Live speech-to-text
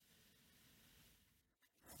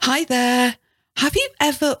Hi there. Have you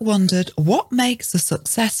ever wondered what makes a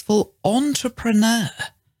successful entrepreneur?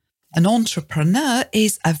 An entrepreneur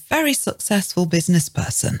is a very successful business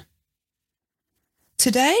person.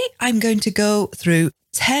 Today, I'm going to go through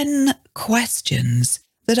 10 questions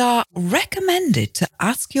that are recommended to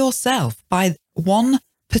ask yourself by one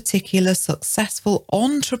particular successful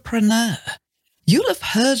entrepreneur. You'll have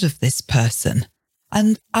heard of this person,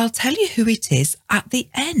 and I'll tell you who it is at the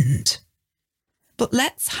end. But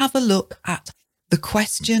let's have a look at the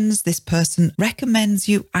questions this person recommends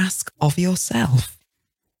you ask of yourself.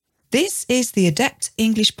 This is the Adept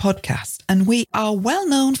English podcast, and we are well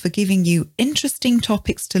known for giving you interesting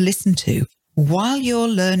topics to listen to while you're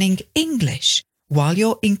learning English, while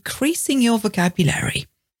you're increasing your vocabulary.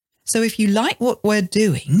 So if you like what we're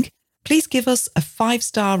doing, please give us a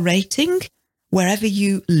 5-star rating wherever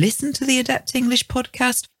you listen to the Adept English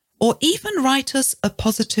podcast, or even write us a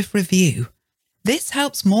positive review. This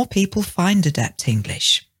helps more people find Adept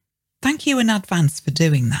English. Thank you in advance for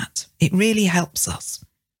doing that. It really helps us.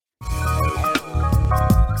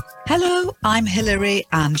 Hello, I'm Hilary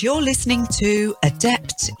and you're listening to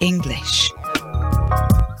Adept English.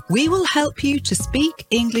 We will help you to speak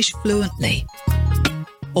English fluently.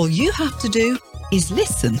 All you have to do is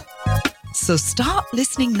listen. So start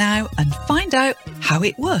listening now and find out how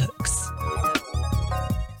it works.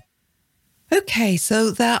 Okay,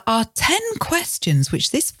 so there are 10 questions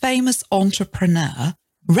which this famous entrepreneur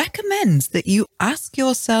recommends that you ask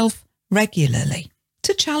yourself regularly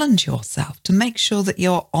to challenge yourself, to make sure that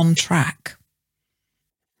you're on track.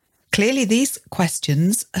 Clearly, these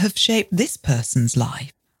questions have shaped this person's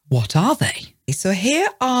life. What are they? So here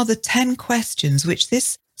are the 10 questions which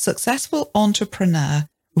this successful entrepreneur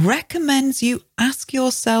recommends you ask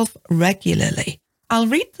yourself regularly. I'll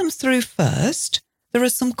read them through first. There are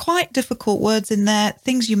some quite difficult words in there,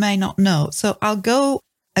 things you may not know. So I'll go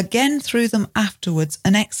again through them afterwards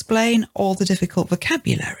and explain all the difficult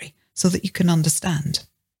vocabulary so that you can understand.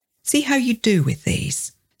 See how you do with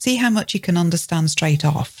these. See how much you can understand straight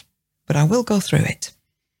off. But I will go through it.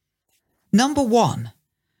 Number 1.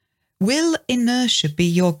 Will inertia be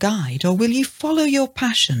your guide, or will you follow your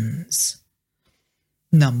passions?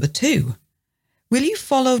 Number 2. Will you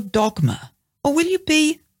follow dogma, or will you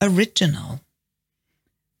be original?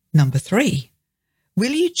 Number 3,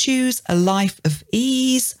 will you choose a life of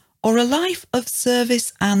ease or a life of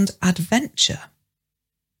service and adventure?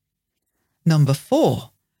 Number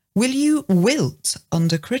 4, will you wilt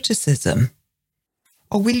under criticism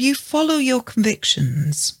or will you follow your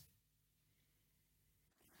convictions?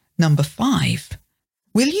 Number 5,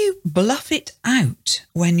 will you bluff it out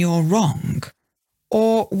when you're wrong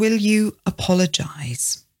or will you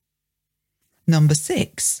apologise? Number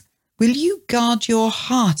 6, will you guard your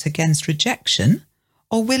heart against rejection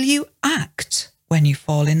or will you act when you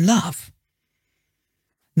fall in love?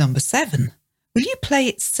 Number 7, will you play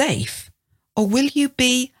it safe or will you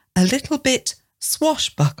be a little bit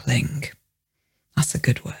swashbuckling? That's a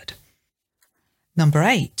good word. Number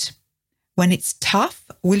 8, when it's tough,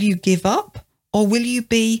 will you give up or will you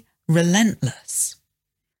be relentless?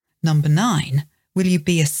 Number 9, will you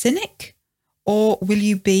be a cynic or will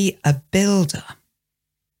you be a builder?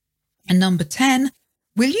 And number 10,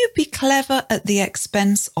 will you be clever at the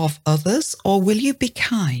expense of others or will you be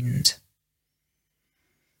kind?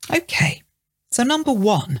 Okay, so number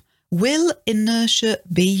 1, will inertia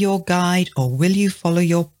be your guide or will you follow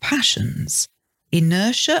your passions?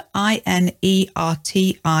 Inertia, I-N-E-R-T-I-A,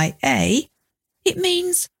 it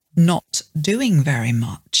means not doing very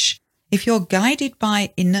much. If you're guided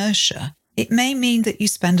by inertia, it may mean that you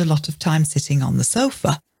spend a lot of time sitting on the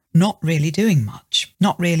sofa, not really doing much,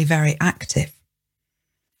 not really very active.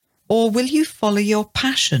 Or will you follow your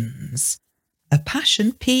passions? A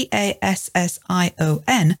passion, P-A-S-S-I-O-N,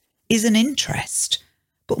 is an interest,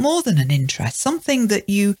 but more than an interest, something that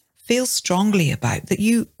you feel strongly about, that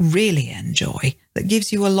you really enjoy, that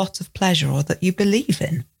gives you a lot of pleasure or that you believe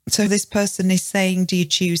in. So this person is saying, do you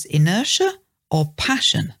choose inertia or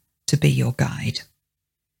passion to be your guide?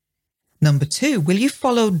 Number 2, will you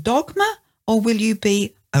follow dogma or will you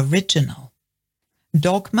be original?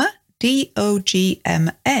 Dogma,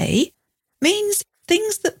 D-O-G-M-A, means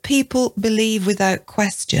things that people believe without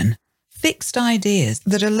question, fixed ideas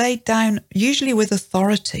that are laid down usually with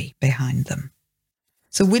authority behind them.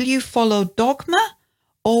 So will you follow dogma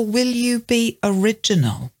or will you be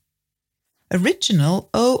original? Original,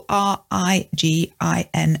 O-R-I-G-I-N-A-L,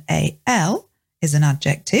 is an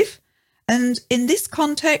adjective, and in this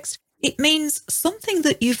context, it means something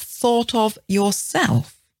that you've thought of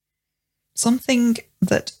yourself, something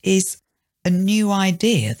that is a new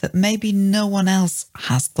idea that maybe no one else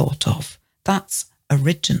has thought of. That's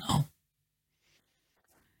original.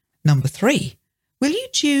 Number 3, will you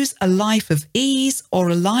choose a life of ease or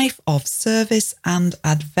a life of service and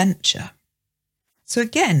adventure? So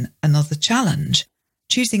again, another challenge.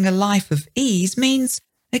 Choosing a life of ease means,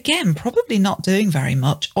 again, probably not doing very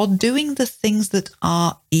much or doing the things that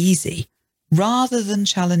are easy rather than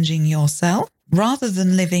challenging yourself, rather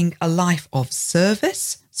than living a life of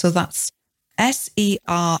service. So that's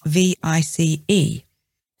SERVICE.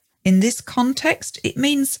 In this context, it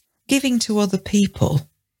means giving to other people,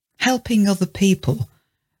 helping other people,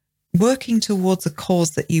 working towards a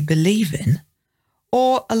cause that you believe in,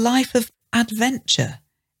 or a life of adventure,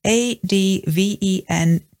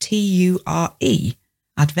 ADVENTURE.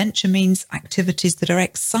 Adventure means activities that are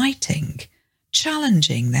exciting,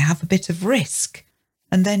 challenging, they have a bit of risk,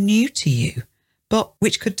 and they're new to you, but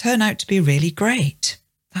which could turn out to be really great.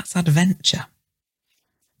 That's adventure.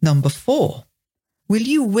 Number 4, will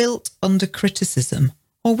you wilt under criticism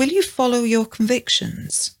or will you follow your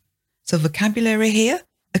convictions? So vocabulary here,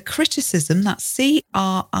 a criticism, that's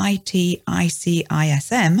CRITICISM,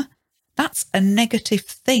 that's a negative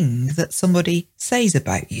thing that somebody says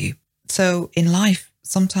about you. So in life,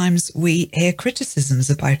 sometimes we hear criticisms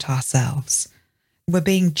about ourselves. We're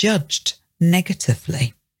being judged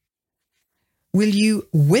negatively. Will you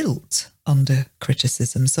wilt under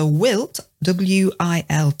criticism? So wilt,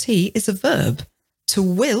 WILT, is a verb. To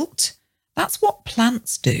wilt, that's what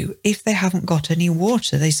plants do if they haven't got any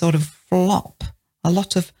water. They sort of flop. A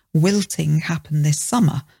lot of wilting happened this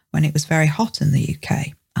summer when it was very hot in the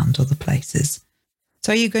UK and other places.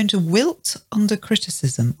 So are you going to wilt under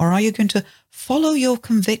criticism or are you going to follow your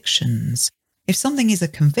convictions? If something is a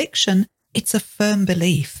conviction, it's a firm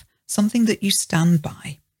belief, something that you stand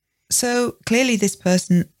by. So clearly this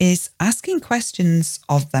person is asking questions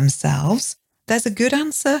of themselves. There's a good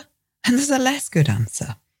answer and there's a less good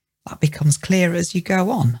answer. That becomes clear as you go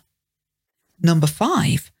on. Number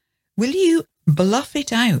 5, will you bluff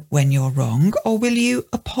it out when you're wrong or will you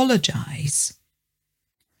apologise?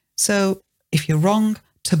 So if you're wrong,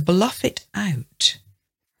 to bluff it out.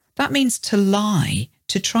 That means to lie,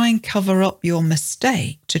 to try and cover up your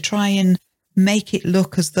mistake, to try and make it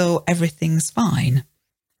look as though everything's fine.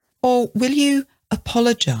 Or will you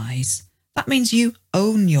apologise? That means you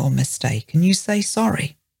own your mistake and you say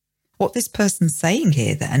sorry. What this person's saying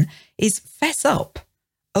here then is fess up,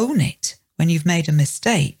 own it when you've made a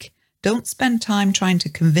mistake. Don't spend time trying to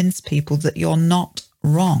convince people that you're not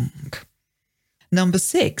wrong. Number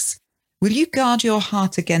 6, will you guard your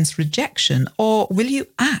heart against rejection or will you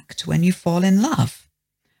act when you fall in love?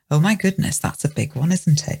 Oh my goodness, that's a big one,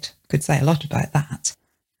 isn't it? Could say a lot about that.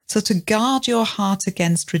 So to guard your heart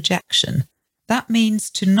against rejection, that means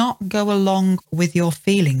to not go along with your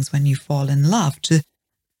feelings when you fall in love, to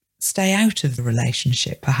stay out of the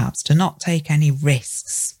relationship perhaps, to not take any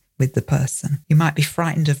risks with the person. You might be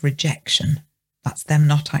frightened of rejection. That's them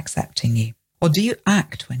not accepting you. Or do you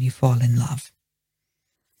act when you fall in love?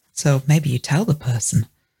 So maybe you tell the person.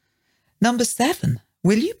 Number 7,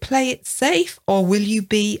 will you play it safe or will you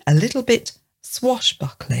be a little bit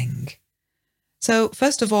swashbuckling? So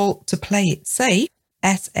first of all, to play it safe,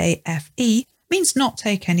 SAFE, means not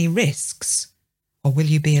take any risks. Or will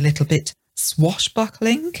you be a little bit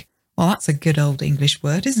swashbuckling? Well, that's a good old English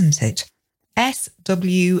word, isn't it? SWASHBUCKLING.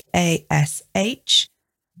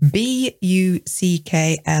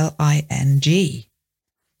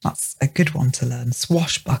 That's a good one to learn,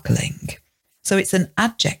 swashbuckling. So it's an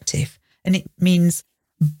adjective and it means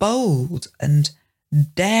bold and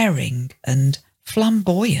daring and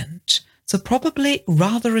flamboyant. So probably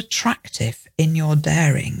rather attractive in your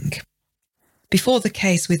daring. Before the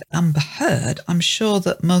case with Amber Heard, I'm sure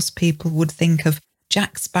that most people would think of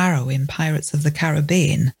Jack Sparrow in Pirates of the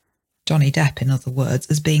Caribbean, Johnny Depp in other words,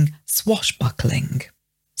 as being swashbuckling.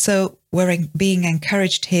 So we're being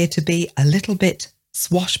encouraged here to be a little bit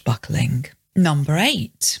swashbuckling. Number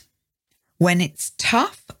 8, when it's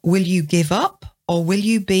tough, will you give up or will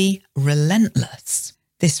you be relentless?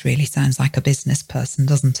 This really sounds like a business person,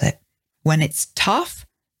 doesn't it? When it's tough,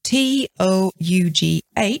 TOUGH,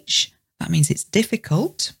 that means it's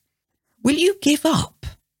difficult. Will you give up?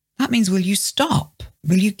 That means will you stop?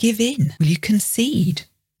 Will you give in? Will you concede?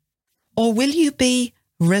 Or will you be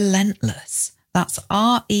relentless? That's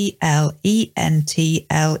RELENTLESS.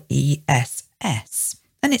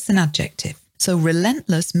 And it's an adjective. So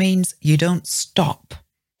relentless means you don't stop.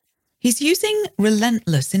 He's using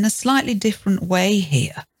relentless in a slightly different way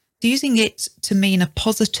here, using it to mean a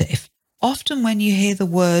positive. Often when you hear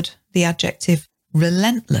the adjective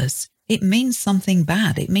relentless, it means something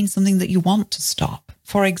bad. It means something that you want to stop.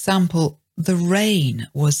 For example, the rain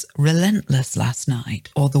was relentless last night,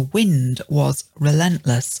 or the wind was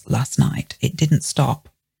relentless last night. It didn't stop.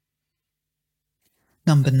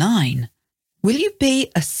 Number 9, will you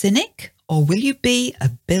be a cynic or will you be a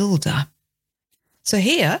builder? So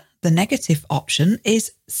here, the negative option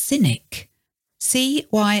is cynic, C-Y-N-I-C.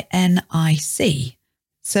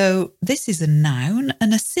 So this is a noun,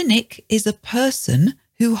 and a cynic is a person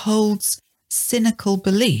who holds cynical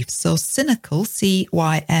beliefs. So cynical, C-Y-N-I-C-A-L,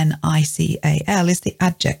 is the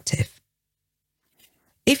adjective.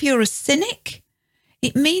 If you're a cynic,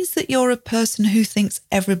 it means that you're a person who thinks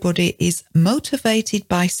everybody is motivated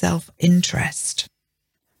by self-interest.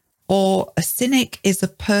 Or a cynic is a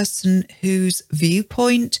person whose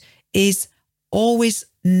viewpoint is always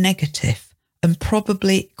negative and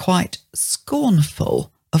probably quite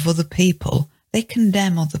scornful of other people. They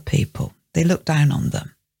condemn other people. They look down on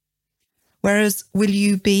them. Whereas, will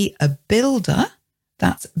you be a builder?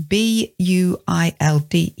 That's B-U-I-L-D-E-R,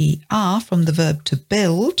 from the verb to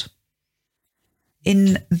build.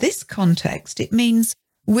 In this context, it means,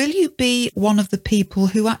 will you be one of the people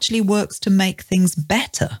who actually works to make things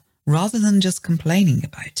better rather than just complaining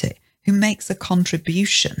about it, who makes a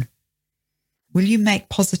contribution? Will you make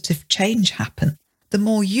positive change happen? The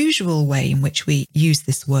more usual way in which we use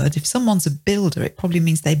this word, if someone's a builder, it probably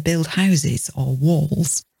means they build houses or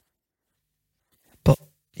walls. But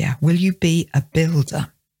yeah, will you be a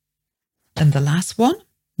builder? And the last one,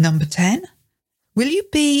 number 10, will you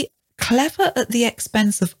be clever at the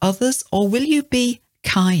expense of others or will you be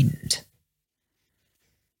kind?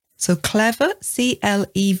 So clever,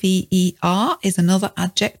 C-L-E-V-E-R, is another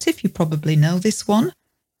adjective. You probably know this one.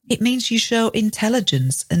 It means you show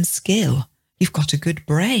intelligence and skill. You've got a good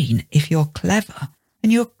brain if you're clever,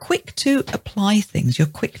 and you're quick to apply things. You're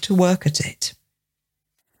quick to work at it.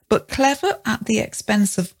 But clever at the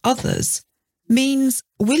expense of others means,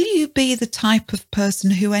 will you be the type of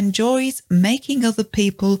person who enjoys making other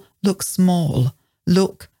people look small,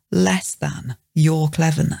 look less than your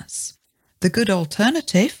cleverness? The good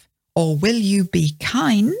alternative, or will you be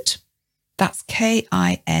kind? That's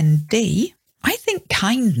K-I-N-D. I think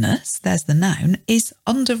kindness, there's the noun, is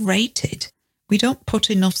underrated. We don't put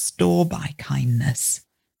enough store by kindness.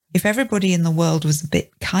 If everybody in the world was a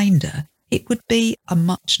bit kinder, it would be a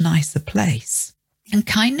much nicer place. And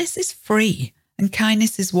kindness is free, and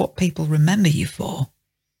kindness is what people remember you for.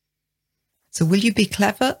 So will you be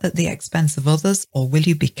clever at the expense of others, or will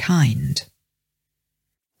you be kind?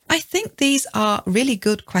 I think these are really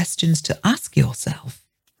good questions to ask yourself,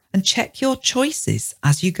 and check your choices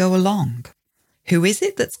as you go along. Who is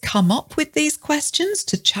it that's come up with these questions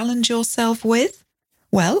to challenge yourself with?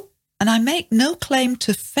 Well, and I make no claim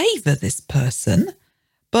to favour this person,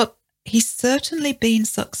 but he's certainly been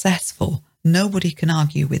successful. Nobody can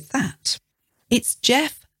argue with that. It's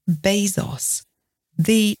Jeff Bezos,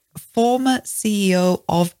 the former CEO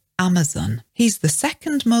of Amazon. He's the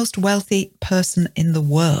second most wealthy person in the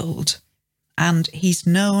world, and he's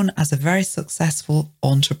known as a very successful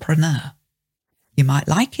entrepreneur. You might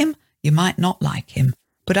like him, you might not like him,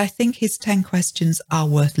 but I think his 10 questions are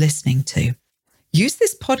worth listening to. Use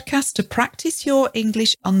this podcast to practice your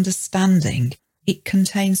English understanding. It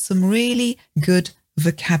contains some really good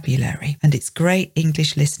vocabulary and it's great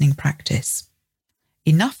English listening practice.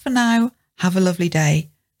 Enough for now. Have a lovely day.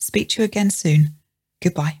 Speak to you again soon.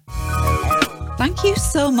 Goodbye. Thank you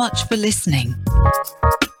so much for listening.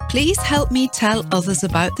 Please help me tell others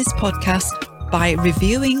about this podcast by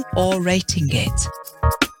reviewing or rating it.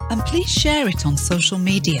 And please share it on social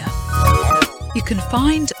media. You can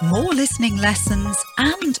find more listening lessons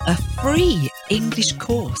and a free English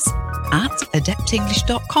course at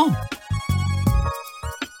adeptenglish.com.